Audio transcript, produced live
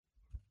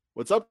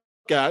What's up,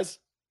 guys?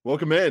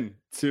 Welcome in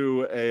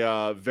to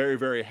a very,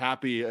 very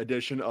happy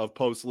edition of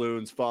Post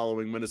Loons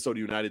following Minnesota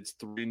United's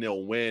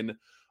 3-0 win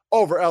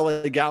over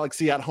LA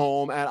Galaxy at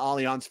home at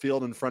Allianz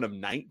Field in front of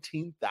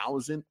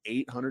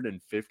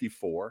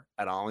 19,854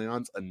 at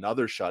Allianz.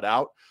 Another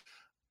shutout.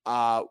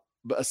 But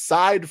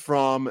aside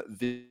from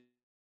the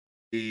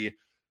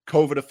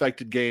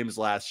COVID-affected games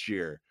last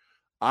year,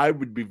 I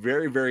would be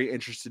very, very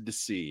interested to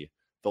see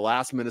the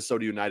last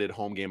Minnesota United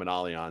home game at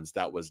Allianz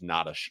that was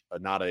not a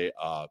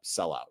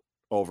sellout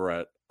over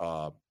at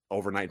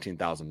over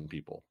 19,000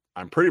 people.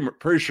 I'm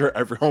pretty sure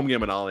every home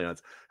game at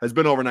Allianz has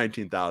been over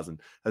 19,000,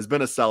 has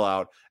been a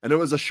sellout, and it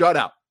was a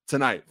shutout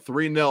tonight.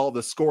 3-0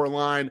 the score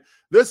line.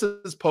 This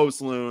is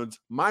Post Loons.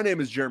 My name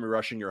is Jeremy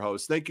Rushing, your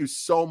host. Thank you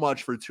so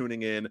much for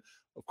tuning in.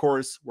 Of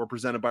course, we're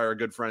presented by our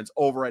good friends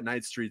over at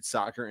Ninth Street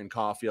Soccer and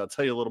Coffee. I'll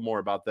tell you a little more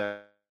about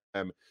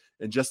them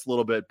in just a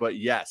little bit, but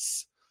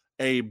yes,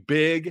 a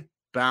big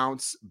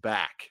bounce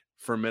back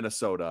for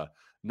Minnesota,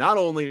 not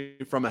only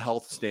from a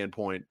health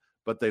standpoint,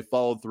 but they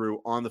followed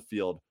through on the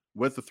field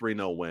with the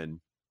 3-0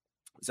 win.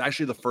 It's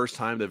actually the first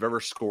time they've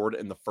ever scored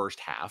in the first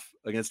half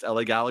against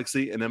LA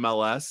Galaxy in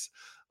MLS,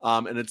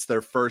 and it's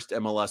their first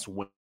MLS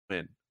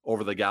win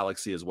over the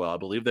Galaxy as well. I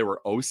believe they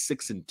were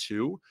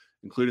 0-6-2,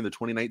 including the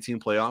 2019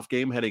 playoff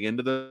game heading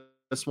into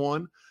this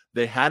one.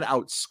 They had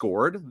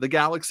outscored the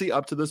Galaxy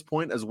up to this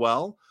point as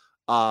well,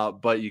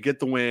 but you get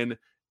the win,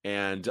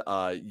 and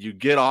you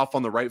get off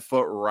on the right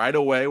foot right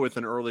away with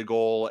an early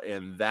goal,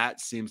 and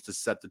that seems to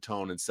set the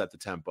tone and set the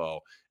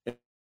tempo.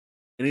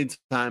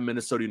 Anytime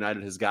Minnesota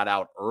United has got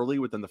out early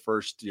within the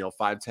first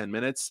 5-10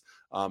 minutes,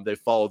 they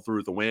followed through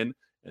with the win,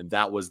 and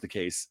that was the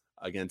case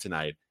again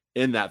tonight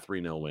in that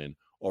 3-0 win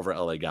over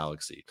LA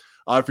Galaxy.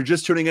 If you're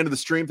just tuning into the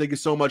stream, thank you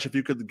so much. If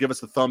you could give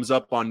us a thumbs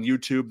up on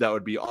YouTube, that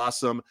would be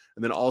awesome.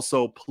 And then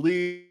also,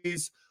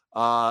 please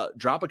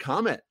drop a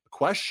comment, a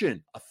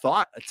question, a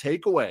thought, a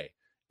takeaway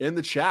in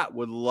the chat.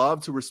 Would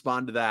love to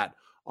respond to that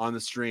on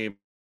the stream,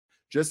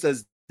 just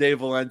as Dave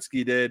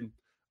Valensky did.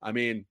 I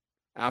mean,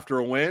 after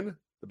a win,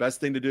 the best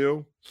thing to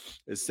do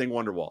is sing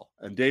Wonderwall.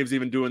 And Dave's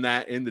even doing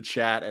that in the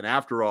chat. And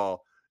after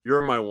all,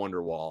 you're my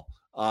Wonderwall.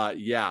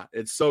 Yeah,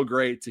 it's so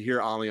great to hear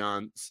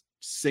Allianz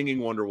singing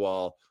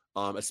Wonderwall,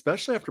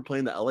 especially after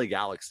playing the LA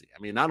Galaxy. I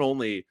mean, not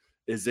only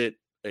is it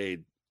a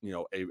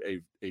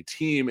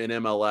team in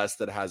MLS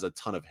that has a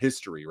ton of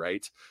history,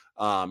 right?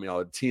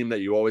 A team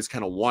that you always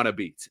kind of want to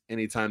beat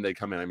anytime they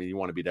come in. I mean, you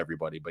want to beat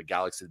everybody, but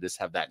Galaxy just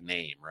have that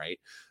name, right?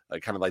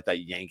 Kind of like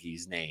that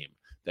Yankees name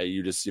that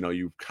you just,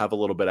 you have a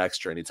little bit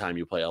extra anytime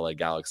you play LA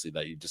Galaxy,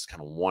 that you just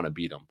kind of want to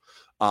beat them.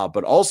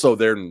 But also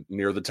they're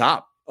near the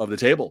top of the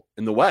table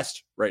in the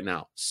West right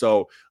now.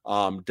 So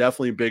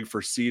definitely big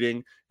for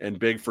seeding and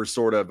big for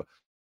sort of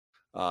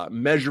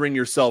measuring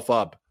yourself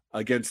up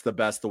against the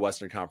best the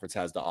Western Conference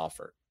has to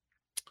offer.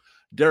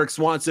 Derek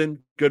Swanson,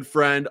 good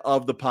friend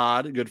of the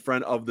pod, good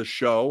friend of the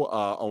show,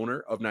 owner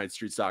of Ninth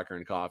Street Soccer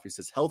and Coffee,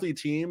 says healthy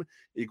team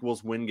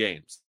equals win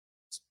games.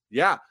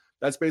 Yeah,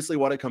 that's basically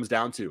what it comes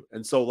down to.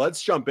 And so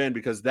let's jump in,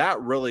 because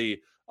that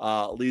really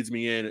leads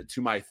me in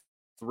to my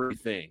three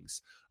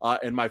things.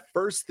 And my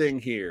first thing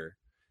here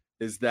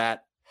is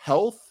that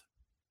health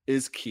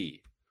is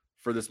key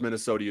for this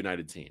Minnesota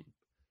United team.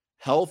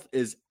 Health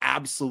is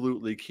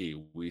absolutely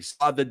key. We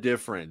saw the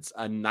difference,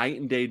 a night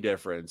and day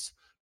difference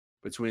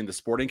between the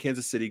Sporting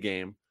Kansas City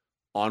game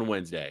on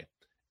Wednesday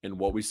and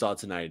what we saw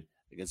tonight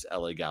against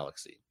LA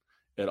Galaxy.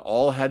 It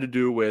all had to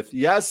do with,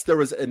 yes, there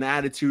was an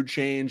attitude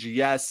change.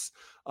 Yes,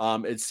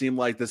 it seemed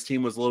like this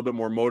team was a little bit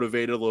more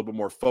motivated, a little bit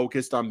more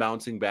focused on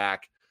bouncing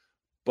back.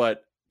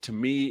 But to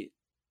me,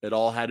 it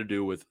all had to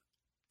do with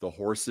the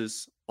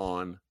horses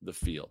on the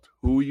field,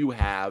 who you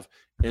have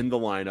in the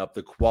lineup,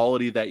 the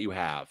quality that you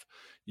have.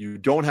 You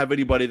don't have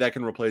anybody that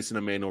can replace an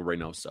Emmanuel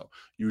Reynoso.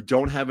 You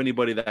don't have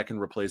anybody that can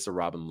replace a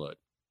Robin Lod.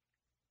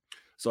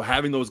 So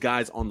having those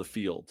guys on the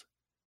field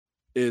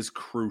is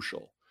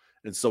crucial.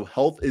 And so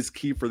health is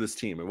key for this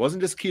team. It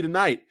wasn't just key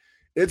tonight.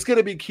 It's going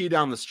to be key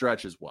down the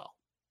stretch as well.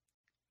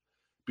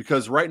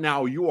 Because right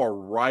now you are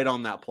right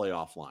on that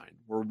playoff line.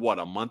 We're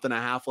a month and a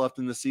half left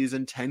in the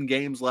season, 10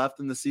 games left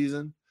in the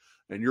season,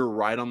 and you're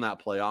right on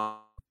that playoff.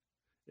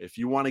 If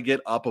you want to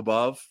get up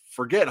above,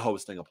 forget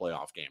hosting a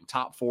playoff game.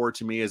 Top 4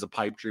 to me is a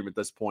pipe dream at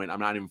this point.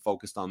 I'm not even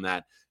focused on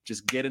that.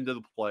 Just get into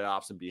the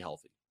playoffs and be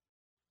healthy.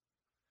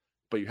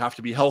 But you have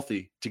to be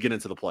healthy to get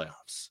into the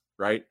playoffs,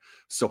 right?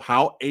 So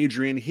how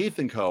Adrian Heath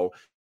and co.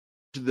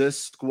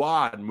 this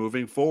squad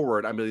moving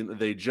forward. I mean,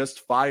 they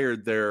just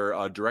fired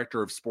their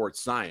director of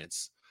sports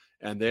science,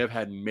 and they have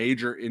had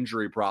major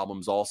injury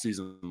problems all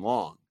season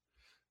long.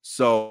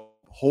 So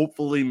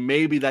hopefully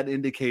maybe that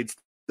indicates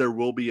there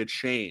will be a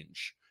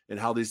change in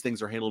how these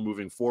things are handled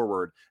moving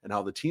forward and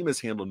how the team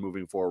is handled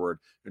moving forward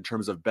in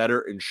terms of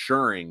better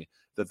ensuring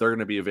that they're going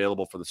to be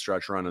available for the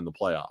stretch run in the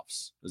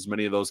playoffs. As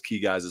many of those key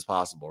guys as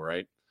possible,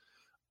 right?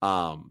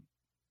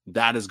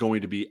 That is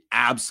going to be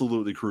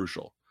absolutely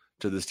crucial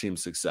to this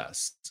team's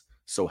success.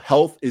 So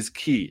health is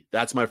key.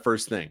 That's my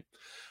first thing.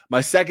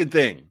 My second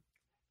thing,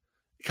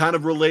 kind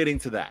of relating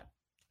to that,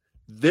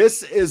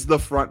 this is the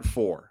front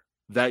four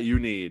that you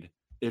need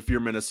if you're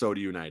Minnesota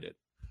United.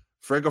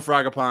 Franco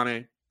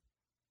Fragapane,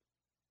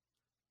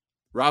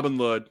 Robin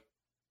Lod,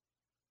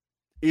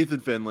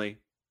 Ethan Finlay,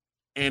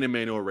 and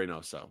Emmanuel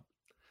Reynoso.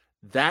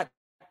 That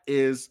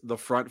is the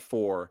front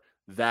four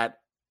that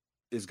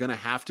is going to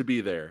have to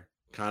be there,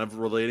 kind of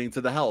relating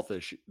to the health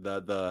issue,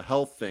 the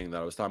health thing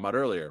that I was talking about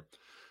earlier.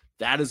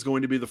 That is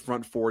going to be the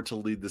front four to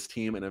lead this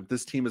team. And if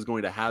this team is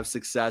going to have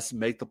success,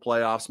 make the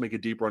playoffs, make a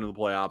deep run in the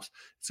playoffs,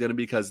 it's going to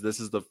be because this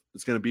is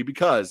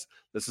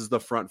the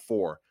front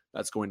four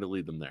that's going to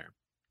lead them there.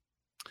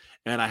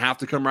 And I have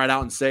to come right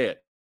out and say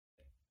it.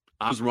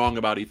 I was wrong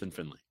about Ethan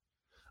Finlay.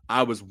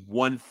 I was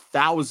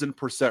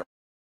 1,000%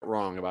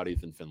 wrong about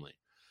Ethan Finlay.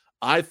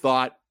 I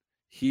thought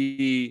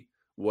he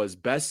was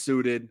best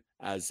suited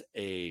as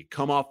a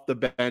come off the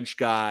bench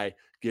guy,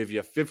 give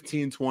you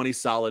 15, 20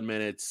 solid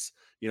minutes.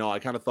 I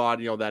kind of thought,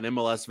 that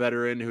MLS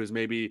veteran who's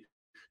maybe,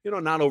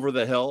 not over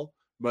the hill,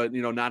 but,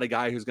 not a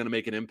guy who's going to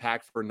make an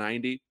impact for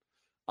 90.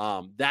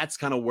 That's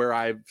kind of where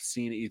I've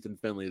seen Ethan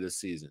Finlay this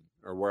season,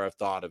 or where I've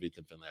thought of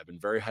Ethan Finlay. I've been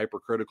very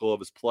hypercritical of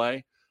his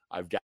play.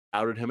 I've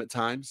doubted him at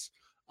times.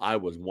 I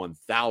was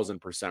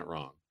 1,000%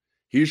 wrong.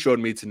 He showed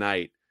me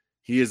tonight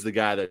he is the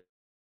guy that,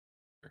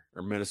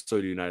 or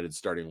Minnesota United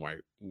starting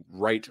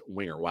right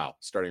winger. Wow,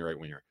 starting right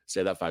winger.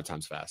 Say that 5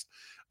 times fast.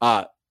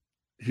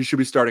 He should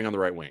be starting on the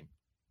right wing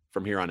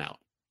from here on out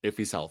if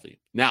he's healthy.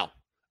 Now,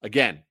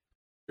 again,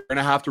 you're going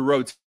to have to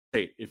rotate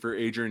if you're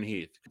Adrian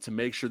Heath to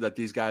make sure that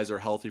these guys are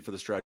healthy for the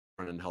stretch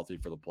run and healthy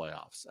for the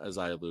playoffs, as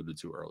I alluded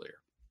to earlier.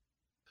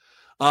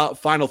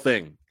 Final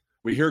thing.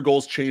 We hear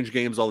goals change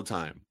games all the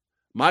time.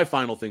 My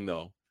final thing,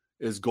 though,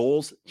 is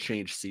goals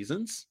change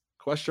seasons? ?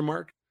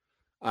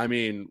 I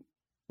mean,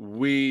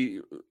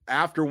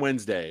 after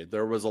Wednesday,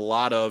 there was a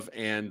lot of,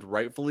 and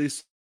rightfully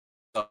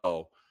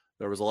so,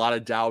 there was a lot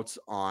of doubts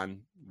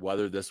on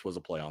whether this was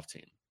a playoff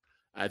team.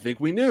 I think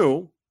we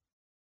knew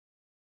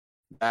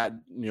that,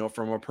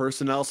 from a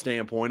personnel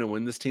standpoint, and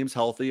when this team's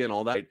healthy and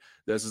all that,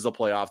 this is a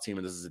playoff team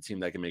and this is a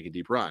team that can make a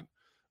deep run.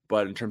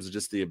 But in terms of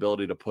just the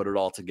ability to put it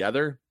all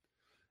together,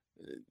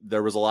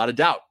 there was a lot of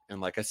doubt.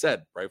 And like I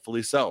said,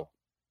 rightfully so.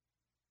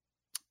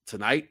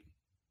 Tonight,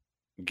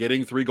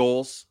 getting 3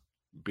 goals,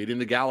 beating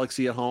the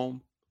Galaxy at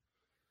home,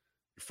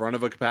 in front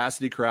of a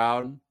capacity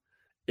crowd,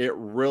 it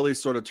really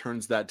sort of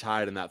turns that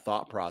tide and that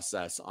thought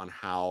process on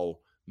how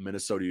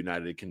Minnesota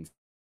United can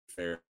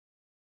fare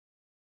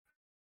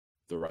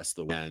the rest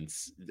of the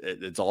weekends.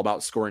 It's all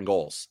about scoring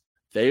goals.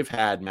 They've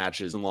had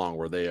matches long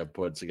where they have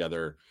put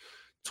together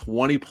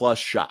 20 plus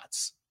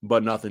shots,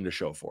 but nothing to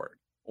show for it,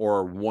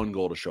 or 1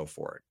 goal to show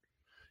for it.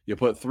 You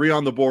put 3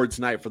 on the board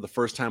tonight for the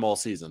first time all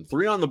season.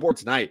 3 on the board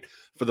tonight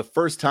for the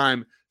first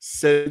time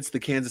since the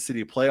Kansas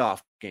City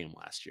playoff game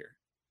last year.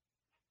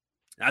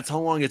 That's how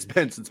long it's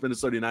been since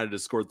Minnesota United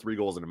has scored 3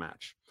 goals in a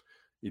match.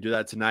 You do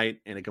that tonight,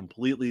 and it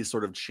completely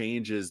sort of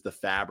changes the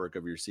fabric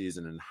of your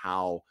season and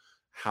how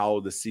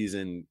the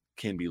season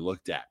can be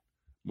looked at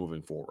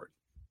moving forward.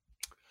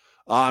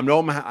 I know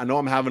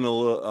I'm having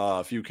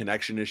a few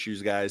connection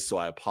issues, guys, so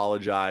I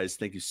apologize.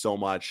 Thank you so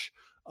much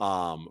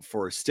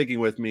for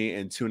sticking with me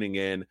and tuning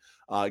in.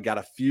 Got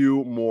a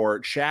few more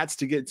chats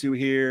to get to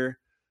here.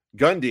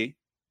 Gundy,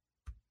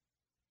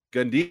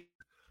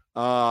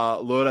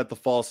 load at the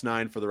false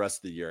 9 for the rest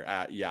of the year.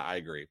 Yeah, I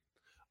agree.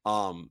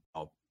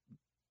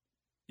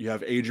 You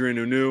have Adrien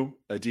Hunou,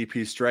 a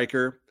DP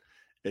striker.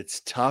 It's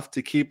tough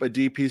to keep a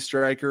DP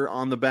striker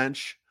on the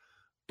bench,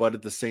 but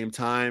at the same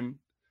time,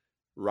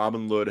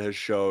 Robin Lod has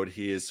showed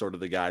he is sort of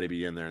the guy to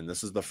be in there, and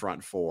this is the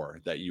front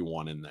 4 that you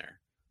want in there.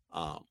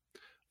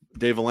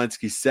 Dave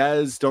Valensky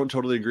says, don't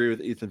totally agree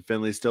with Ethan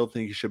Finlay. Still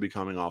think he should be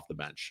coming off the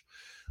bench.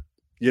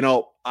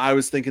 I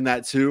was thinking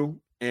that too.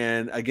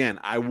 And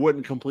again, I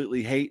wouldn't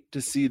completely hate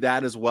to see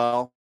that as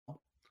well,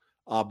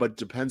 but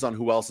depends on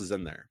who else is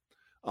in there.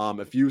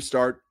 If you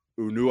start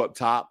Hunou up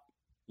top,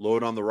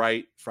 Lod on the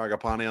right,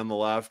 Fragapane on the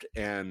left,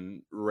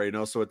 and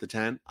Reynoso at the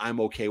 10,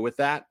 I'm okay with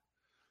that.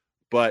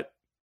 But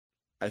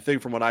I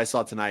think from what I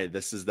saw tonight,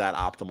 this is that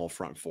optimal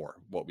front 4,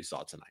 what we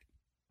saw tonight.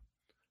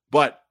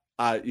 But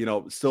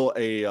still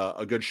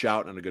a good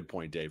shout and a good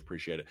point, Dave.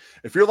 Appreciate it.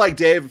 If you're like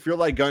Dave, if you're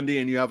like Gundy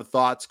and you have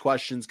thoughts,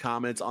 questions,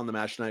 comments on the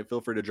match tonight,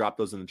 feel free to drop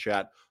those in the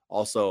chat.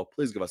 Also,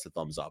 please give us a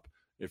thumbs up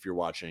if you're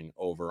watching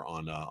over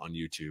on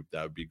YouTube.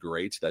 That would be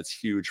great. That's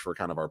huge for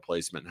kind of our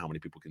placement and how many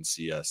people can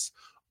see us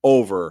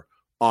over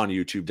on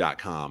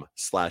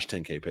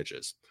youtube.com/10K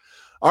pitches.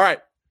 All right.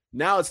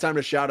 Now it's time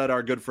to shout out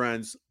our good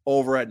friends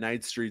over at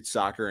Ninth Street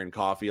Soccer and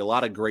Coffee. A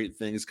lot of great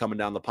things coming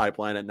down the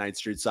pipeline at Ninth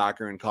Street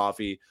Soccer and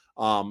Coffee.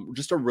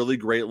 Just a really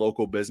great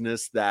local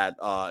business that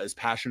is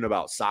passionate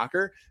about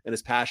soccer and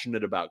is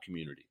passionate about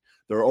community.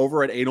 They're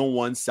over at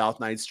 801 South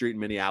 9th Street in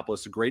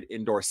Minneapolis, a great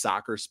indoor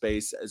soccer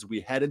space. As we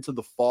head into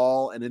the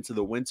fall and into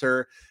the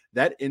winter,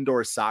 that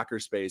indoor soccer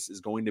space is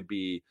going to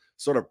be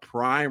sort of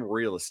prime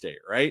real estate,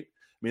 right?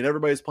 I mean,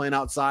 everybody's playing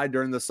outside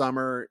during the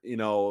summer,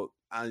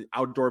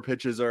 outdoor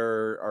pitches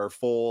are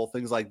full,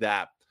 things like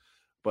that.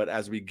 But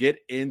as we get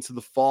into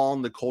the fall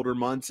and the colder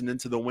months and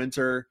into the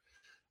winter,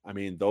 I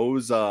mean,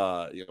 those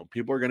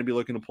people are going to be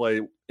looking to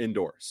play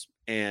indoors.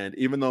 And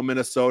even though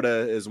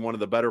Minnesota is one of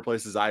the better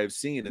places I have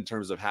seen in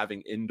terms of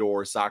having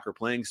indoor soccer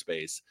playing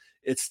space,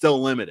 it's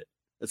still limited.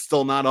 It's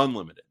still not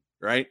unlimited,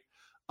 right?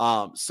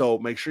 So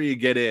make sure you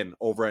get in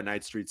over at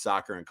Ninth Street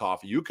Soccer and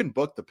Coffee. You can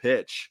book the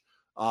pitch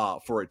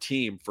for a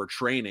team for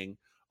training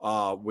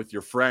with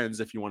your friends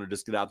if you want to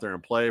just get out there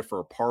and play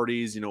for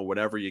parties,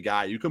 whatever you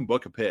got. You can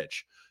book a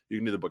pitch. You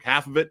can either book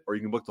half of it or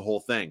you can book the whole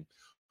thing.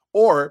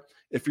 Or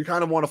if you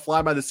kind of want to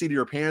fly by the seat of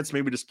your pants,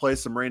 maybe just play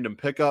some random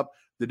pickup.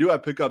 They do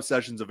have pickup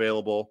sessions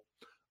available.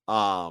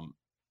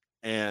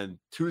 And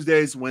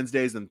Tuesdays,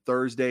 Wednesdays, and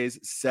Thursdays,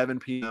 7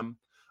 p.m.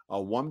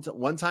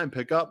 One-time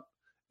pickup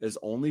is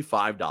only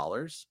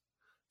 $5.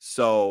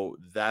 So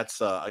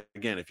that's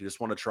again, if you just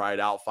want to try it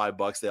out,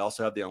 $5. They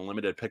also have the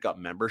unlimited pickup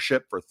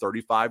membership for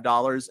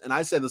 $35. And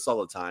I say this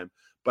all the time,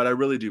 but I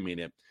really do mean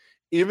it.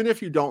 Even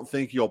if you don't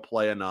think you'll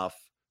play enough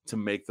to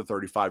make the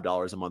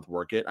 $35 a month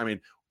work it. I mean,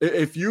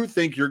 if you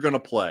think you're going to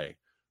play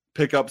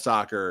pickup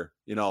soccer,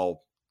 2-3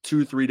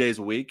 days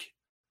a week,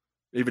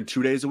 even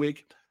 2 days a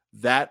week,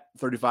 that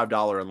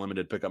 $35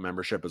 unlimited pickup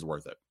membership is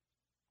worth it.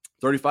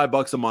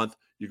 $35 a month.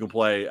 You can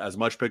play as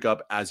much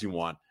pickup as you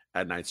want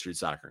at Ninth Street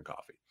Soccer and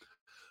Coffee.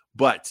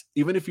 But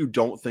even if you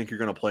don't think you're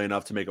going to play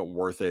enough to make it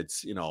worth it,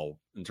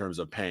 in terms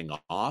of paying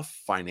off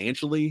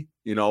financially,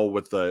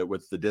 with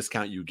the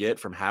discount you get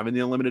from having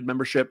the unlimited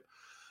membership,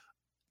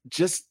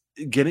 just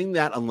getting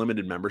that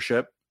unlimited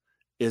membership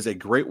is a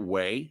great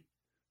way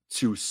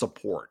to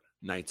support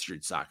Ninth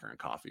Street Soccer and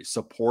Coffee,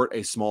 support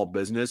a small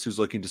business who's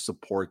looking to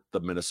support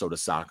the Minnesota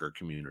soccer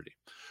community.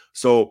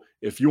 So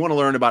if you want to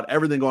learn about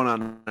everything going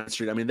on Ninth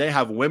Street, I mean, they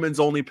have women's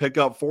only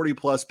pickup,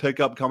 40+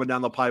 pickup coming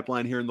down the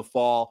pipeline here in the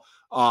fall.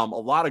 A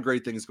lot of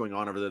great things going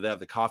on over there. They have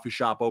the coffee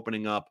shop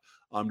opening up.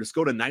 Just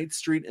go to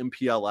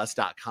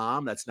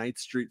ninthstreetmpls.com. That's Ninth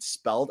Street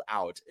spelled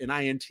out,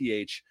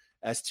 NINTHSTREET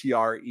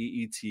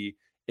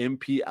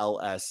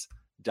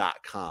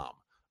MPLS.com.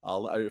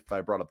 If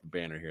I brought up the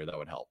banner here, that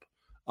would help.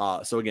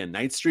 So again,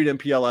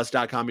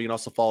 ninthstreetmpls.com. You can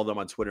also follow them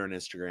on Twitter and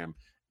Instagram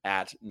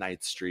at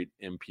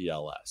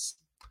ninthstreetmpls.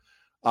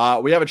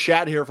 We have a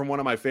chat here from one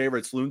of my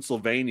favorites, Loon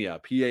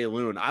Sylvania, PA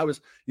Loon.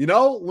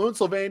 Loon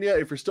Sylvania,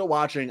 if you're still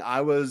watching,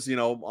 I was,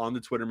 on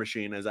the Twitter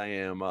machine as I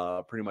am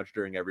pretty much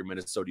during every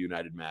Minnesota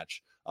United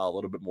match, a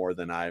little bit more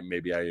than I am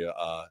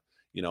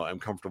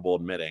comfortable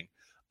admitting.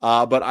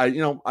 But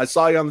I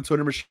saw you on the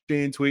Twitter machine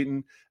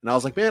tweeting, and I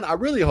was like, man, I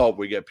really hope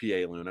we get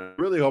PA Loon. I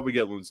really hope we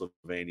get Loon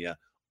Sylvania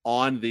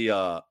on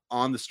the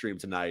stream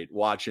tonight,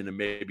 watching and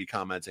maybe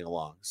commenting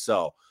along.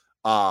 So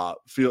I'm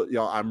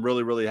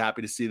really, really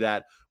happy to see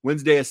that.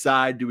 Wednesday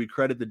aside, do we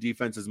credit the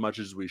defense as much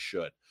as we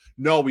should?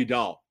 No, we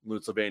don't, Loon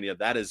Sylvania.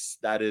 That is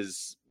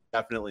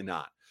definitely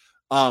not.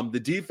 The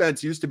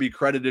defense used to be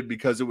credited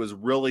because it was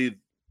really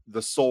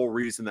the sole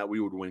reason that we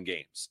would win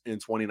games in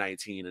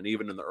 2019 and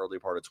even in the early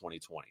part of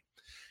 2020.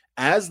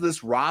 As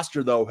this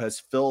roster, though, has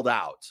filled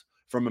out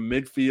from a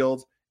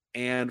midfield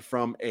and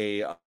from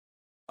an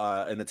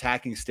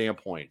attacking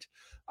standpoint,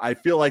 I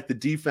feel like the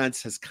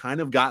defense has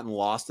kind of gotten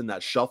lost in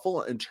that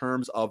shuffle in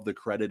terms of the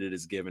credit it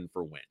is given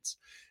for wins.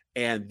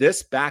 And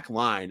this back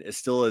line is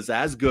still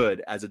as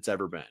good as it's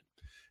ever been.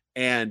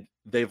 And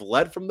they've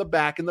led from the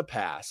back in the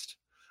past.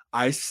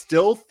 I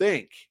still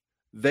think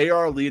they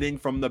are leading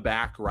from the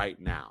back right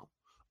now.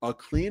 A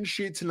clean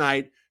sheet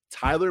tonight.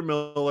 Tyler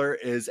Miller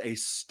is a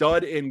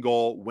stud in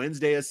goal.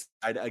 Wednesday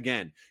aside,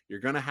 again, you're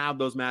going to have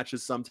those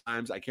matches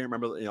sometimes. I can't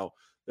remember,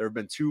 there have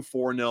been 2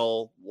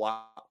 4-0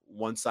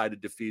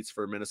 one-sided defeats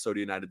for Minnesota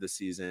United this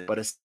season. But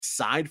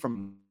aside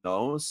from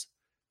those,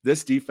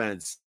 this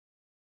defense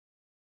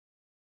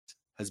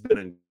has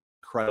been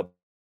incredible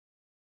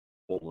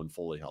when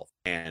fully healthy.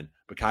 And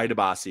Bakaye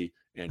Dibassy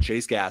and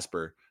Chase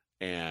Gasper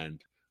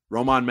and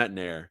Roman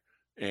Metnair,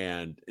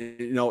 and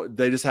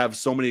they just have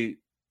so many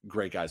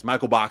great guys.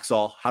 Michael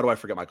Boxall. How do I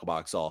forget Michael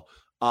Boxall?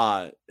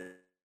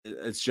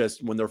 It's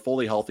just when they're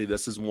fully healthy,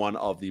 this is one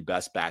of the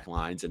best back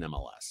lines in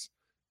MLS.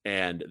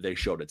 And they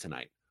showed it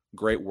tonight.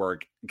 Great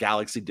work.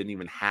 Galaxy didn't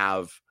even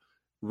have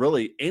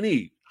really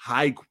any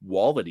high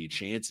quality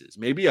chances.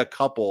 Maybe a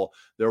couple.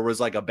 There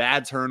was like a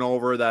bad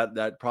turnover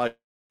that probably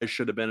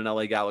should have been an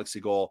LA Galaxy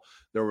goal.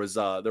 There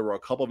were a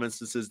couple of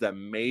instances that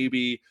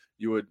maybe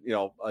you would,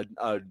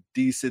 a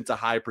decent to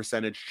high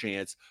percentage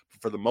chance.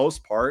 For the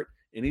most part,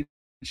 any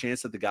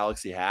chance that the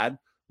Galaxy had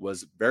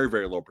was very,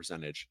 very low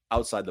percentage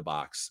outside the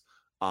box.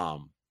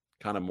 Kind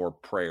of more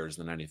prayers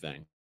than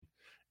anything.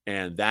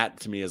 And that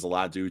to me is a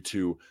lot due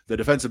to the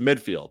defensive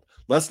midfield.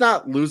 Let's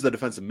not lose the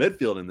defensive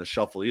midfield in the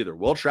shuffle either.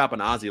 Will Trapp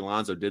and Ozzy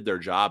Alonso did their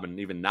job, and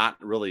even not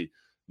really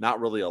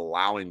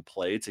allowing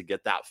play to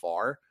get that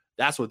far.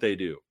 That's what they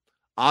do.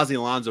 Ozzy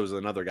Alonso is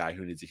another guy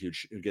who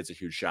gets a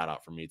huge shout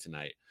out from me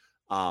tonight.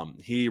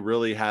 He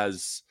really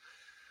has,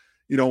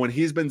 when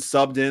he's been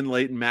subbed in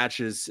late in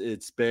matches,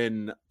 it's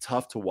been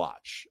tough to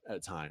watch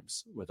at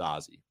times with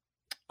Ozzy.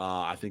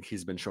 I think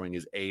he's been showing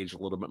his age a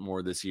little bit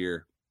more this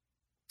year.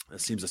 It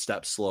seems a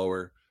step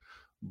slower,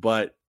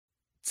 but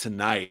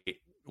tonight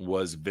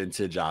was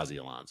vintage Ozzy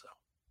Alonso.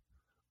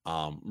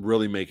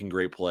 really making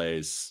great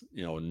plays,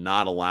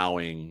 not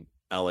allowing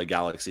LA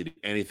Galaxy to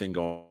anything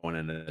going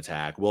in an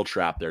attack. Will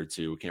Trapp there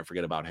too. Can't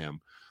forget about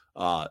him.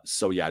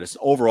 So yeah, just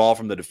overall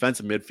from the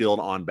defensive midfield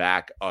on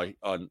back, a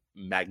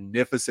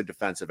magnificent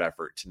defensive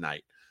effort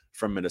tonight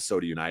from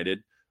Minnesota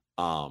United,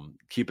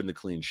 keeping the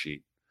clean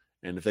sheet.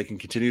 And if they can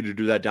continue to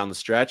do that down the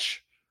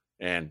stretch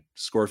and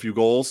score a few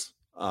goals,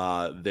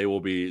 they will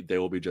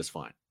be just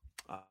fine.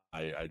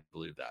 I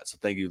believe that. So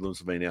thank you,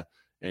 Pennsylvania.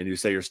 And you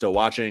say you're still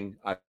watching.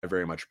 I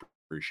very much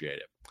appreciate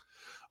it.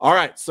 All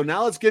right. So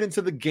now let's get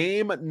into the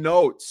game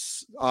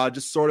notes.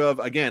 Just sort of,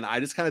 again, I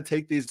just kind of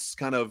take these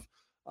kind of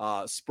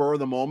spur of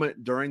the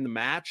moment during the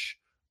match.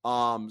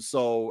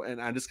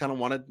 And I just kind of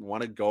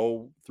want to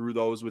go through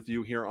those with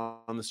you here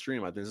on the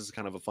stream. I think this is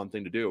kind of a fun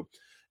thing to do.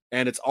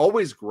 And it's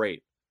always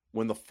great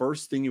when the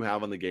first thing you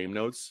have on the game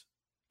notes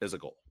is a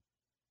goal.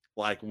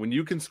 Like when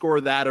you can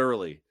score that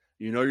early,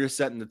 you're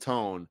setting the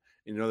tone,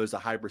 and there's a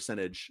high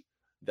percentage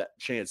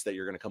chance that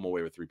you're going to come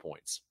away with 3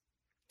 points.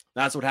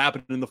 That's what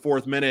happened in the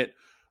 4th minute.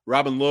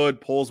 Robin Lod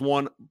puts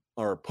one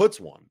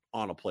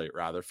on a plate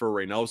rather for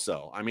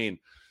Reynoso. I mean,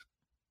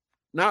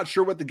 not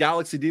sure what the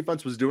Galaxy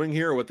defense was doing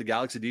here or what the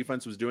Galaxy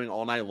defense was doing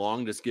all night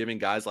long, just giving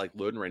guys like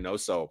Lod and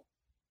Reynoso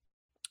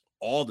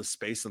all the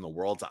space in the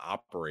world to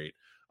operate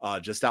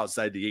just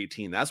outside the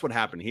 18. That's what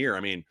happened here. I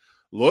mean,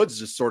 Lod's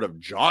just sort of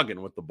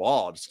jogging with the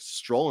ball, just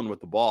strolling with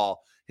the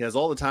ball. He has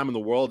all the time in the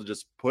world to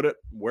just put it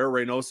where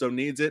Reynoso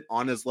needs it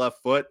on his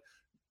left foot.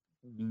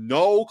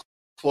 No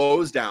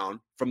close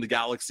down from the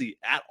Galaxy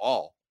at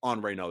all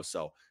on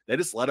Reynoso. They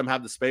just let him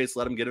have the space,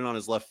 let him get it on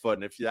his left foot.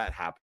 And if that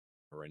happened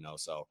to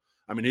Reynoso,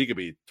 I mean, he could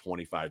be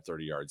 25,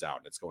 30 yards out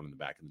and it's going in the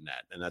back of the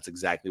net. And that's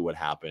exactly what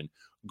happened.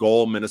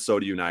 Goal,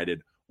 Minnesota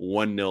United,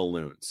 1-0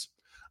 Loons.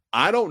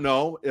 I don't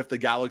know if the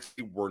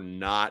Galaxy were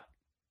not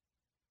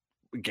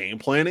game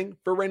planning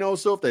for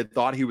Reynoso, if they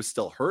thought he was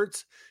still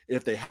hurt,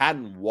 if they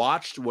hadn't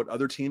watched what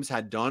other teams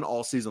had done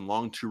all season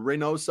long to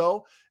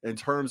Reynoso in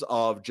terms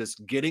of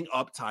just getting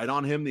up tight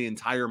on him the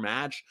entire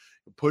match,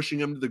 pushing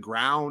him to the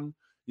ground,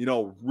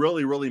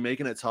 really, really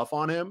making it tough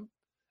on him.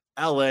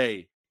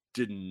 LA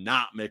did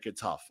not make it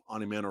tough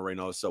on Emmanuel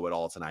Reynoso at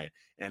all tonight,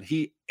 and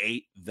he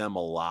ate them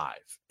alive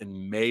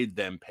and made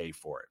them pay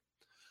for it.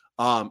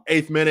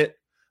 8th minute,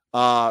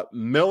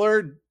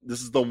 Miller,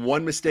 this is the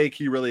one mistake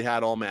he really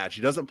had all match.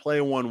 He doesn't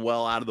play one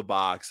well out of the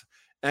box.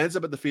 Ends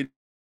up at the feet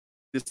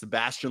of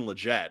Sebastian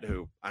Lletget,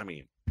 who, I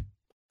mean,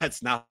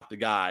 that's not the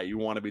guy you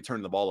want to be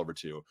turning the ball over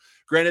to.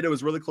 Granted, it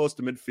was really close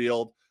to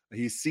midfield.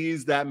 He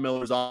sees that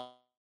Miller's off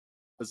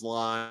his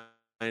line.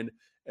 And,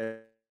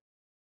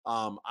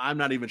 I'm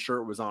not even sure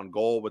it was on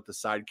goal with the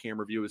side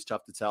camera view. It's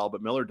tough to tell,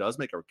 but Miller does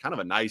make a kind of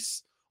a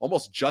nice,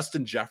 almost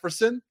Justin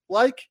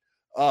Jefferson-like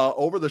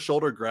over the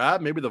shoulder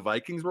grab. Maybe the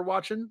Vikings were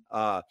watching.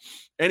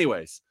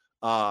 Anyways,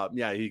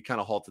 he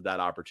kind of halted that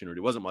opportunity.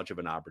 It wasn't much of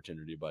an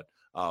opportunity, but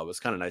it was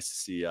kind of nice to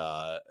see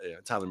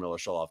Tyler Miller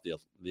show off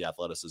the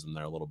athleticism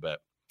there a little bit.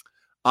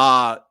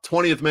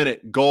 20th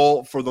minute,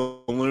 goal for the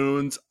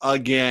Loons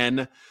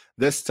again.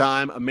 This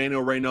time,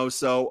 Emmanuel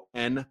Reynoso,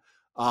 and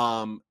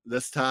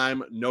this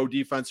time, no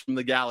defense from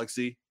the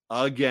Galaxy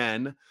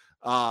again.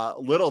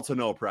 Little to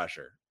no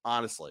pressure,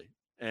 honestly.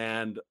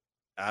 And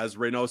as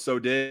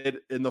Reynoso did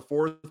in the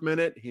 4th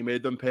minute, he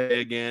made them pay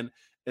again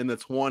in the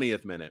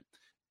 20th minute.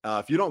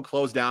 If you don't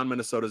close down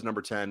Minnesota's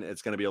number 10,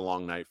 it's going to be a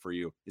long night for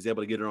you. He's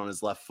able to get it on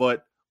his left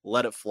foot,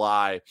 let it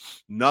fly.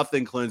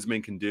 Nothing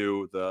Klinsmann can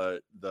do,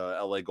 the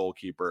LA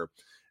goalkeeper.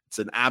 It's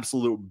an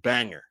absolute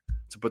banger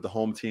to put the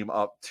home team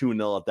up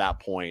 2-0 at that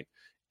point,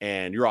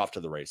 and you're off to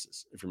the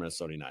races if you're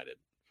Minnesota United.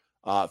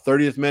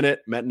 30th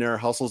minute, Mettener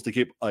hustles to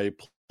keep a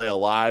play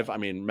alive. I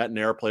mean,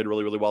 Mettener played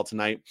really, really well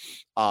tonight.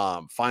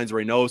 Finds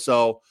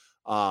Reynoso.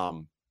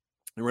 And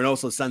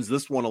Reynoso sends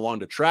this one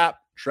along to Trapp.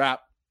 Trapp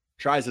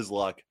tries his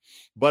luck,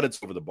 but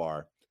it's over the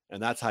bar.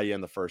 And that's how you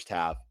end the first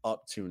half,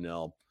 up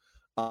 2-0.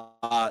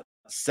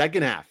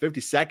 Second half,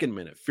 52nd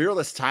minute,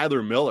 fearless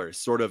Tyler Miller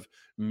sort of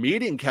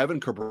meeting Kevin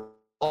Cabral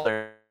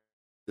there.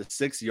 The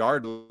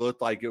 6-yard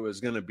looked like it was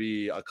going to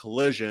be a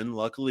collision.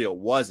 Luckily, it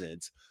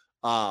wasn't.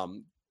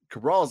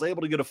 Cabral is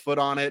able to get a foot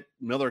on it.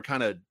 Miller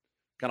kind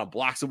of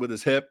blocks it with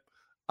his hip,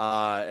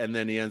 and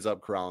then he ends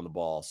up corralling the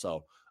ball.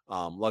 So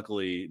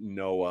luckily,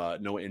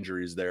 no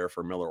injuries there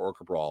for Miller or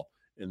Cabral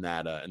in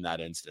that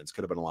instance.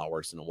 Could have been a lot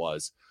worse than it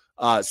was.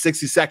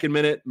 62nd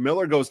minute,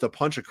 Miller goes to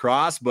punch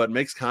across, but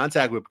makes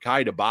contact with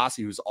Kai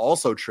Dabasi, who's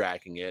also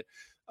tracking it.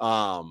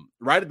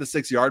 Right at the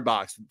 6-yard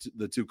box,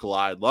 the two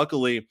collide.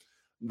 Luckily,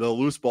 the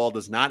loose ball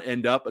does not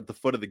end up at the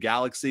foot of the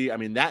Galaxy. I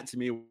mean, that to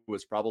me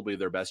was probably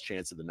their best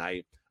chance of the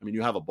night. I mean,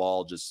 you have a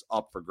ball just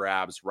up for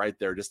grabs right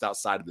there, just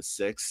outside of the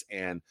 6,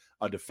 and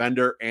a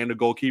defender and a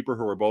goalkeeper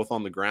who are both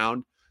on the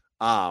ground.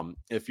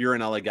 If you're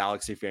an LA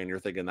Galaxy fan, you're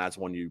thinking that's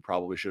one you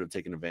probably should have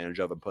taken advantage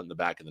of and put in the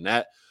back of the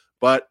net,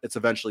 but it's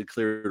eventually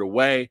cleared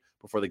away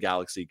before the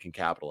Galaxy can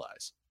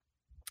capitalize.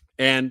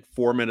 And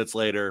 4 minutes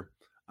later,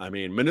 I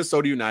mean,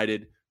 Minnesota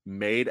United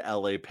made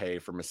LA pay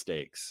for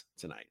mistakes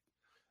tonight.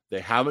 They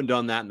haven't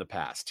done that in the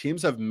past.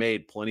 Teams have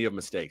made plenty of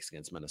mistakes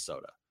against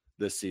Minnesota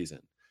this season.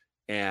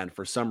 And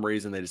for some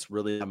reason, they just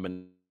really haven't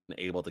been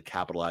able to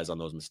capitalize on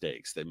those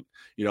mistakes. They,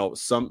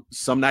 some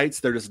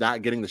nights they're just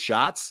not getting the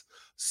shots.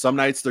 Some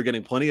nights they're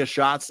getting plenty of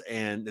shots,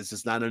 and it's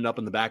just not ending up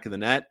in the back of the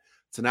net.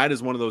 Tonight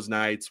is one of those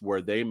nights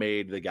where they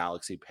made the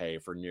Galaxy pay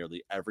for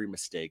nearly every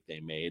mistake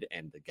they made,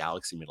 and the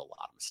Galaxy made a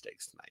lot of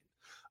mistakes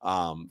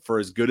tonight. For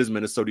as good as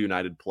Minnesota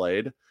United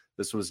played,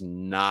 this was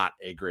not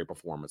a great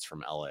performance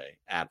from LA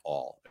at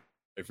all.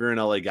 If you're an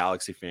LA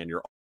Galaxy fan,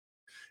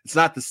 it's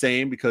not the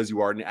same because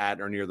you are at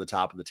or near the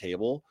top of the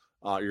table.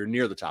 You're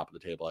near the top of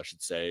the table, I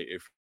should say,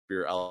 if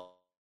you're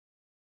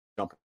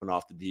jumping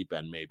off the deep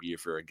end, maybe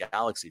if you're a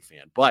Galaxy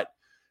fan. But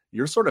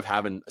you're sort of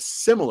having a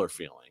similar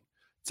feeling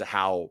to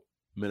how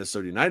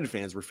Minnesota United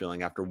fans were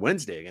feeling after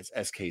Wednesday against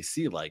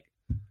SKC. Like,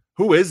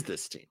 who is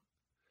this team?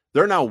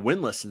 They're now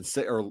winless in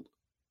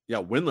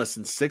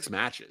 6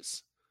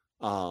 matches.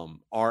 Are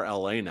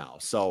LA now.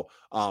 So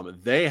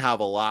they have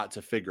a lot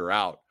to figure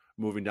out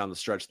moving down the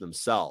stretch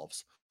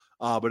themselves.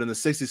 But in the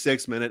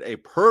 66th minute, a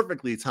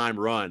perfectly timed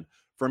run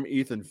from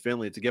Ethan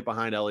Finlay to get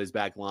behind LA's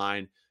back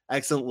line.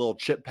 Excellent little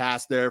chip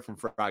pass there from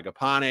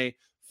Fragapane.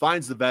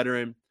 Finds the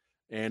veteran,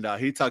 and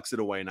he tucks it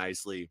away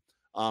nicely.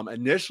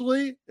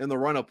 Initially, in the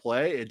run of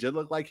play, it did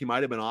look like he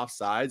might have been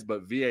offsides,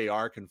 but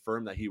VAR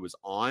confirmed that he was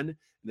on, and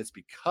it's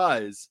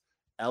because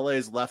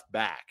LA's left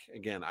back,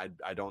 again,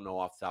 I don't know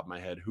off the top of my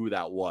head who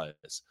that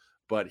was,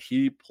 but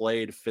he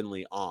played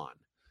Finlay on.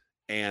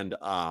 And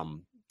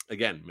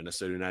again,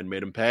 Minnesota United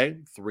made him pay.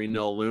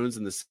 3-0 Loons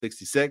in the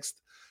 66th.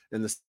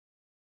 In the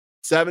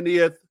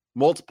 70th,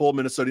 multiple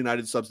Minnesota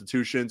United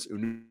substitutions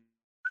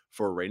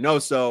for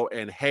Reynoso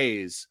and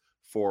Hayes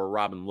for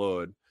Robin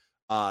Lod.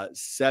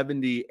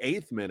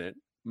 78th minute,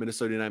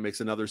 Minnesota United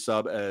makes another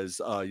sub as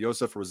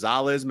Josef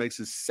Rosales makes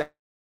his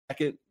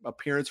second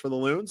appearance for the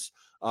Loons,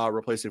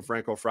 replacing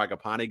Franco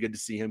Fragapane. Good to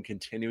see him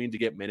continuing to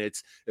get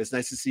minutes. It's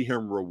nice to see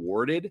him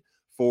rewarded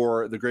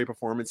for the great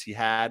performance he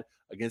had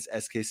against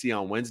SKC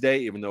on Wednesday,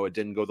 even though it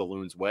didn't go the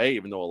Loons' way,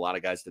 even though a lot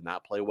of guys did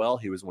not play well.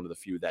 He was one of the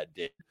few that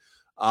did.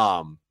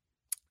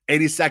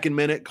 82nd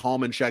minute,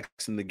 Coleman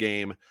checks in the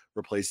game,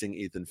 replacing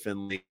Ethan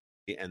Finlay,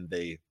 and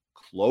they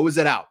close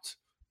it out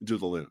to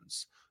the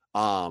Loons.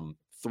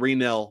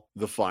 3-0,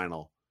 the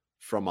final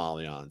from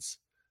Allianz.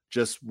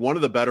 Just one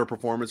of the better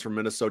performances from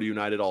Minnesota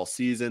United all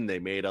season. They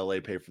made LA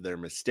pay for their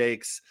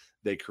mistakes.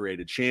 They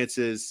created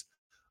chances.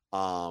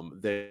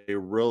 They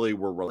really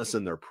were relentless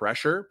in their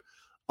pressure.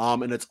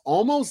 And it's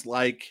almost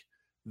like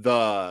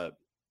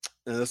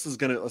this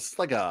is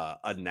like a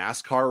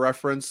NASCAR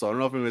reference. So I don't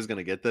know if anybody's going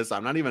to get this.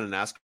 I'm not even a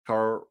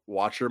NASCAR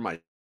watcher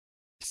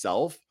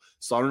myself,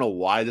 so I don't know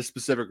why this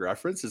specific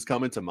reference is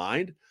coming to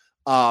mind.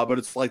 But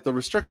it's like the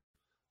restrict,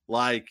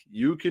 like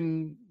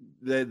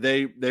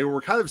they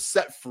were kind of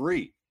set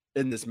free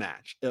in this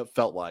match, it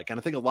felt like. And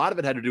I think a lot of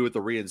it had to do with the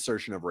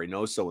reinsertion of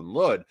Reynoso and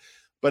Lod.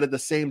 But at the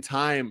same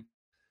time,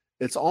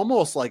 it's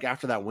almost like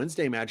after that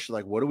Wednesday match,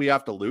 like, what do we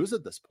have to lose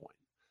at this point?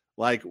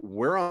 Like,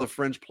 we're on the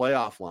fringe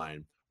playoff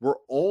line. We're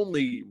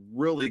only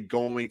really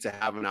going to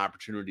have an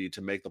opportunity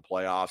to make the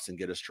playoffs and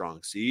get a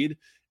strong seed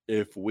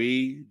if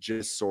we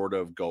just sort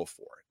of go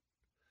for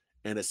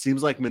it. And it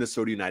seems like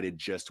Minnesota United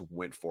just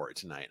went for it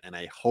tonight. And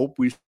I hope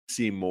we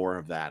see more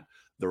of that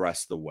the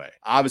rest of the way.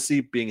 Obviously,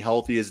 being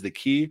healthy is the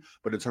key,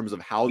 but in terms of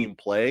how he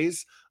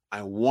plays,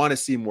 I want to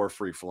see more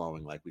free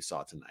flowing like we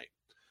saw tonight.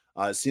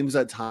 It seems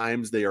at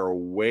times they are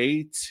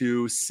way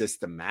too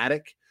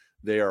systematic.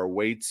 They are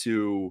way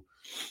too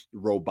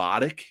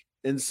robotic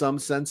in some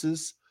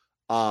senses.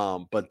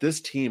 But this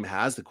team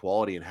has the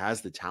quality and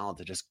has the talent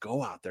to just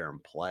go out there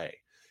and play.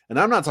 And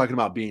I'm not talking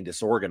about being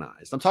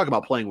disorganized. I'm talking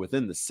about playing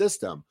within the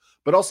system,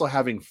 but also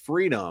having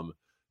freedom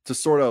to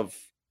sort of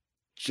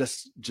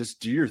just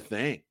do your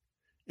thing.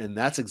 And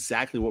that's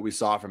exactly what we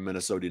saw from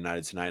Minnesota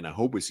United tonight. And I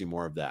hope we see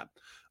more of that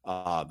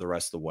the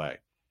rest of the way.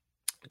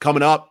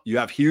 Coming up, you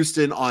have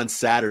Houston on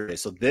Saturday.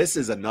 So this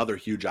is another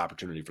huge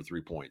opportunity for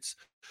 3 points,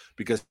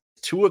 because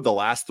 2 of the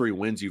last 3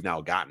 wins you've now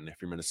gotten, if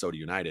you're Minnesota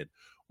United,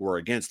 were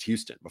against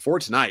Houston. Before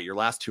tonight, your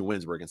last 2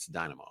 wins were against the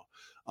Dynamo.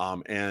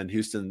 And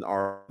Houston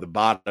are the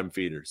bottom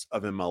feeders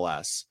of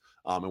MLS,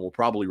 and will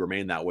probably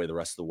remain that way the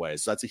rest of the way.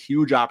 So that's a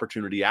huge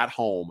opportunity at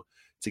home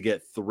to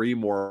get 3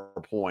 more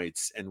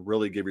points and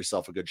really give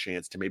yourself a good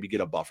chance to maybe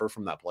get a buffer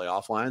from that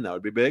playoff line. That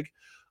would be big.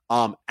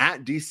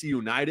 At DC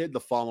United the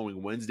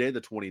following Wednesday,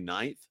 the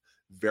 29th.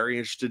 Very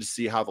interested to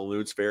see how the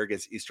Loons fare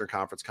against Eastern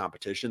Conference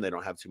competition. They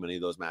don't have too many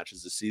of those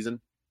matches this season.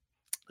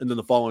 And then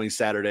the following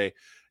Saturday,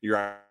 you're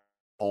at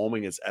home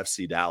against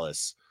FC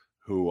Dallas,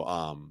 who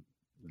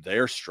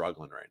they're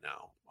struggling right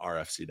now, our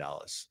FC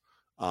Dallas.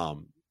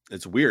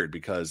 It's weird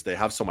because they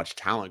have so much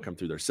talent come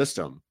through their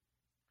system,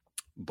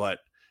 but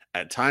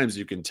at times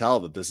you can tell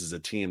that this is a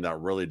team that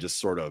really just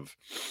sort of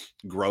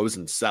grows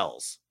and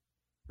sells,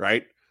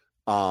 right?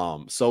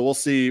 So we'll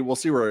see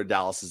where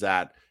Dallas is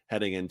at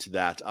heading into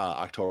that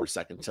October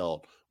 2nd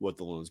tilt with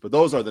the Loons. But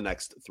those are the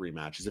next 3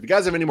 matches. If you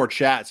guys have any more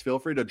chats, feel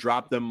free to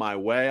drop them my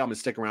way. I'm going to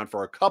stick around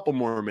for a couple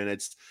more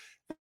minutes.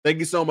 Thank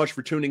you so much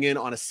for tuning in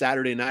on a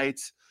Saturday night.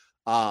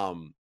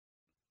 Still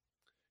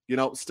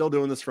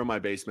doing this from my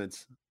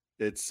basement.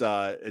 It's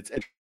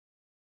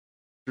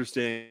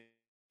interesting.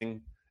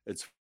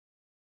 It's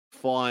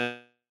fun.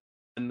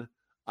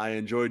 I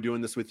enjoy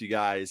doing this with you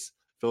guys.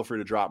 Feel free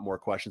to drop more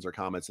questions or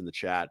comments in the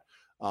chat.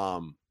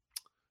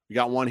 We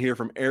got one here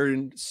from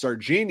Aaron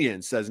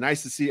Sarginian. Says,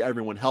 nice to see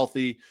everyone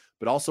healthy,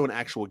 but also an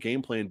actual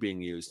game plan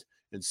being used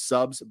and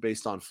subs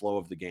based on flow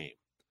of the game.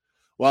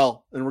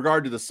 Well, in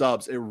regard to the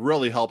subs, it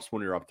really helps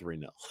when you're up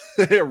 3-0.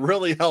 It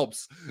really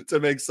helps to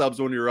make subs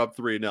when you're up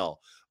 3-0.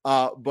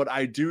 But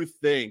I do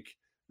think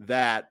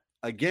that,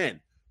 again,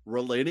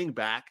 relating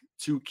back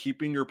to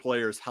keeping your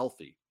players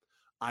healthy,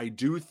 I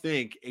do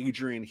think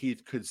Adrian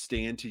Heath could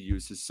stand to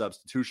use his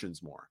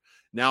substitutions more.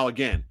 Now,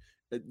 again,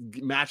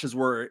 matches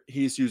where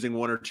he's using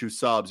 1 or 2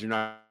 subs, you're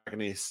not going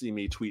to see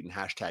me tweeting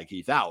hashtag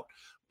Heath out.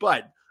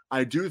 But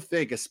I do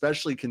think,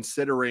 especially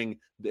considering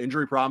the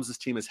injury problems this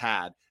team has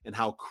had and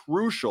how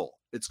crucial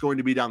it's going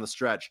to be down the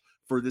stretch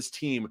for this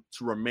team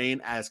to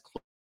remain as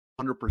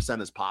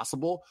 100% as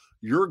possible,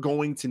 you're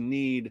going to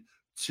need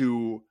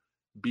to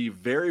be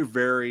very,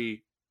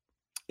 very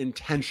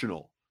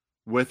intentional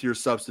with your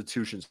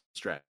substitution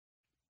strategy.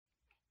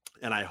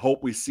 And I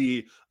hope we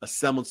see a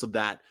semblance of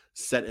that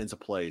set into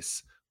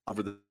place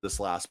over this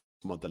last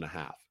month and a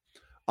half.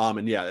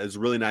 And yeah, it's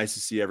really nice to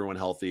see everyone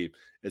healthy.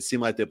 It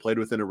seemed like they played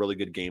within a really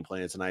good game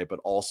plan tonight,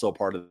 but also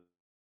part of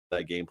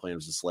that game plan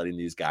was just letting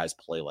these guys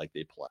play like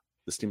they play.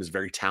 This team is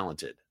very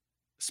talented,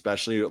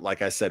 especially,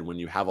 like I said, when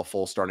you have a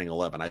full starting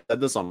 11. I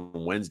said this on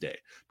Wednesday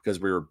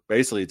because we were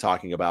basically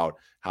talking about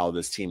how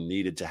this team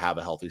needed to have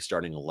a healthy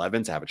starting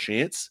 11 to have a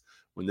chance.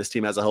 When this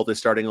team has a healthy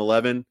starting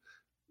 11,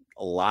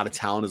 a lot of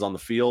talent is on the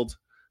field.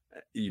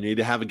 You need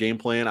to have a game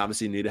plan.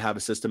 Obviously, you need to have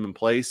a system in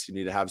place. You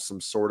need to have some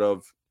sort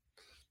of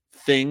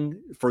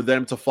thing for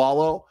them to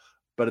follow.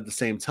 But at the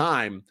same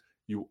time,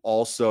 you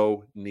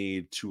also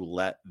need to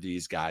let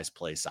these guys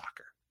play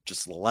soccer.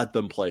 Just let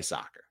them play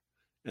soccer.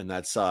 And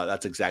that's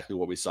exactly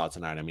what we saw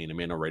tonight. I mean,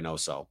 Emmanuel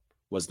Reynoso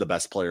was the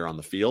best player on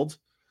the field.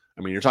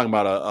 I mean, you're talking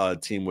about a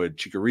team with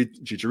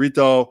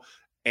Chicharito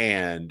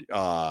and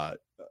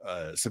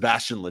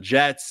Sebastian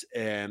Lletget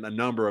and a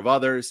number of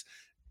others.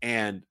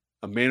 And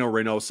Emmanuel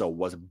Reynoso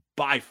was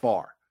by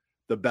far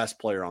the best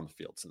player on the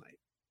field tonight.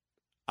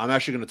 I'm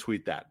actually going to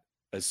tweet that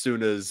as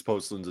soon as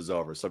Postlands is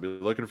over. So I'll be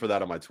looking for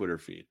that on my Twitter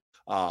feed.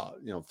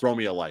 Throw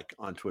me a like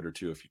on Twitter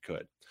too, if you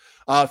could.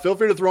 Feel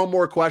free to throw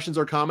more questions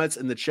or comments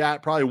in the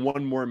chat. Probably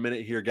one more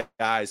minute here,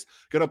 guys.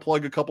 Going to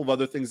plug a couple of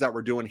other things that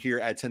we're doing here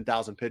at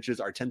 10,000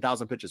 Pitches. Our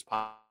 10,000 Pitches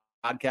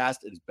podcast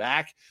is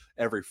back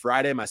every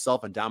Friday.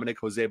 Myself and Dominic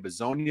Jose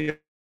Bazonio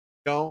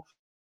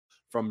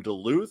from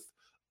Duluth.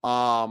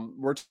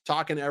 We're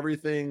talking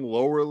everything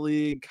lower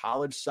league,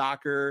 college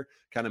soccer,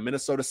 kind of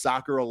Minnesota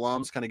soccer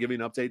alums, kind of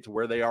giving an update to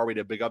where they are. We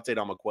did a big update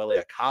on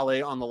Makwele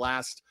Akale on the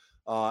last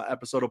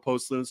episode of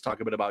Post Loons,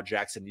 talk a bit about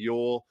Jackson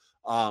Yule.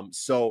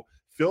 So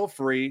feel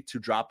free to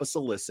drop us a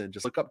listen.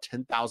 Just look up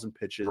 10,000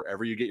 Pitches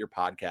wherever you get your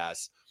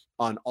podcasts.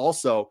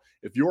 Also,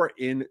 if you're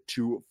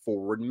into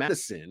Forward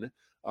Madison,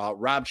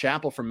 Rob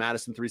Chappell from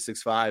Madison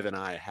 365 and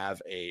I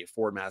have a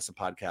Forward Madison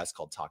podcast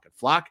called Talk and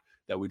Flock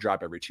that we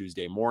drop every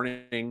Tuesday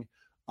morning.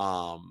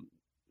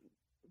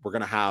 We're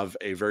going to have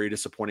a very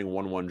disappointing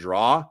 1-1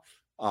 draw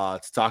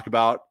to talk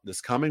about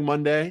this coming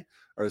Monday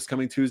or this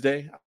coming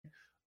Tuesday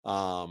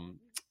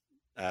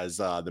as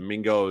the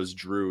Mingos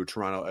drew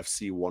Toronto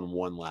FC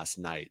 1-1 last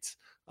night.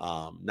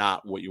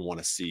 Not what you want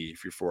to see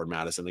if you're Forward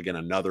Madison. Again,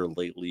 another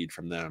late lead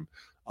from them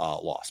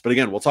lost. But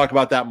again, we'll talk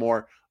about that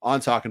more on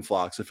Talk and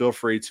Flock. So feel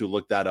free to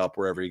look that up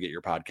wherever you get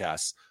your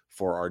podcasts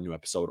for our new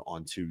episode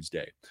on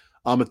Tuesday.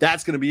 But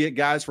that's going to be it,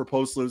 guys, for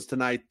Post Loons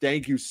tonight.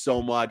 Thank you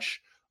so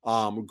much.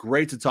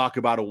 Great to talk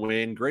about a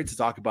win. Great to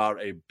talk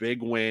about a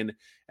big win.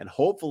 And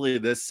hopefully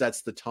this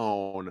sets the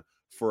tone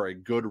for a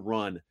good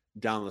run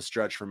down the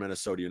stretch for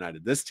Minnesota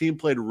United. This team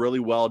played really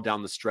well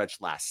down the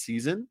stretch last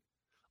season,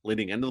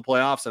 leading into the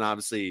playoffs, and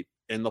obviously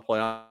in the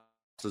playoffs.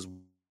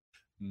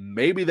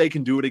 Maybe they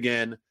can do it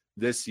again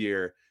this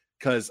year,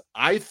 because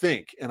I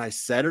think, and I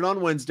said it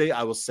on Wednesday,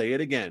 I will say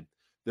it again,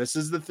 this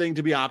is the thing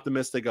to be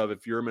optimistic of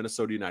if you're a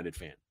Minnesota United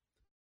fan.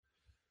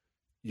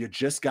 You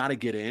just got to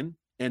get in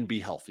and be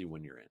healthy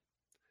when you're in.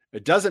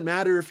 It doesn't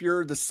matter if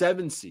you're the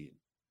 7 seed.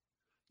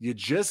 You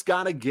just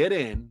got to get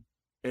in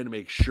and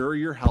make sure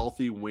you're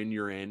healthy when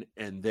you're in,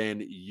 and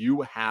then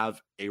you have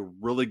a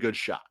really good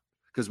shot.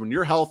 Because when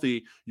you're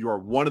healthy, you are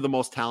one of the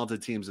most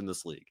talented teams in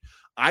this league.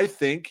 I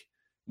think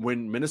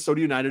when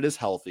Minnesota United is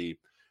healthy,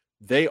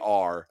 they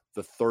are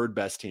the 3rd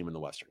best team in the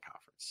Western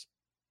Conference.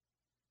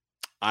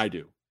 I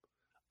do.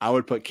 I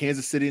would put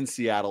Kansas City and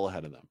Seattle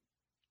ahead of them.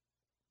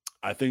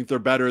 I think they're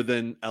better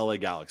than LA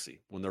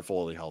Galaxy when they're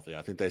fully healthy.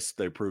 I think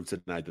they proved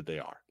tonight that they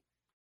are.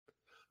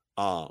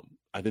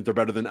 I think they're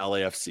better than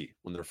LAFC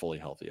when they're fully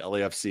healthy.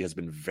 LAFC has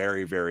been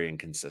very, very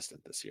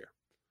inconsistent this year.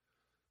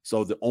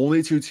 So the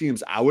only 2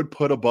 teams I would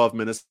put above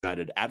Minnesota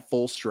United at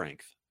full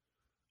strength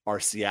are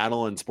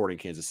Seattle and Sporting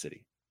Kansas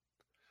City.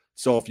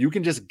 So if you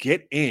can just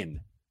get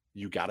in,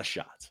 you got a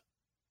shot.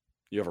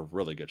 You have a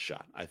really good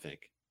shot, I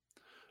think.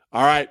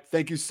 All right.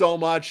 Thank you so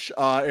much,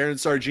 Aaron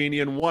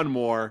Sarginian. One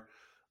more.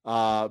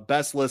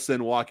 Best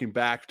listen walking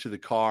back to the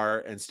car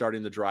and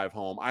starting the drive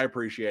home. I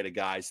appreciate it,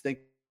 guys. Thank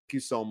you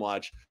so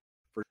much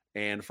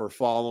for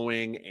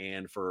following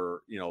and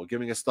for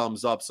giving us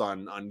thumbs ups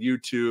on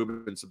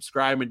YouTube and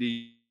subscribing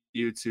to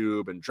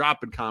YouTube and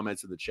dropping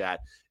comments in the chat.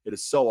 It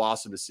is so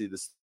awesome to see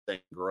this thing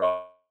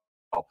grow.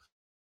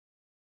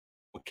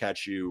 We'll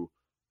catch you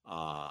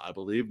I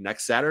believe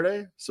next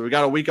Saturday. So we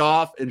got a week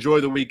off.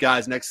 Enjoy the week,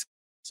 guys. Next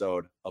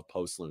episode of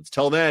Post Loons.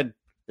 Till then,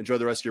 enjoy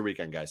the rest of your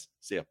weekend, guys.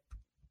 See ya.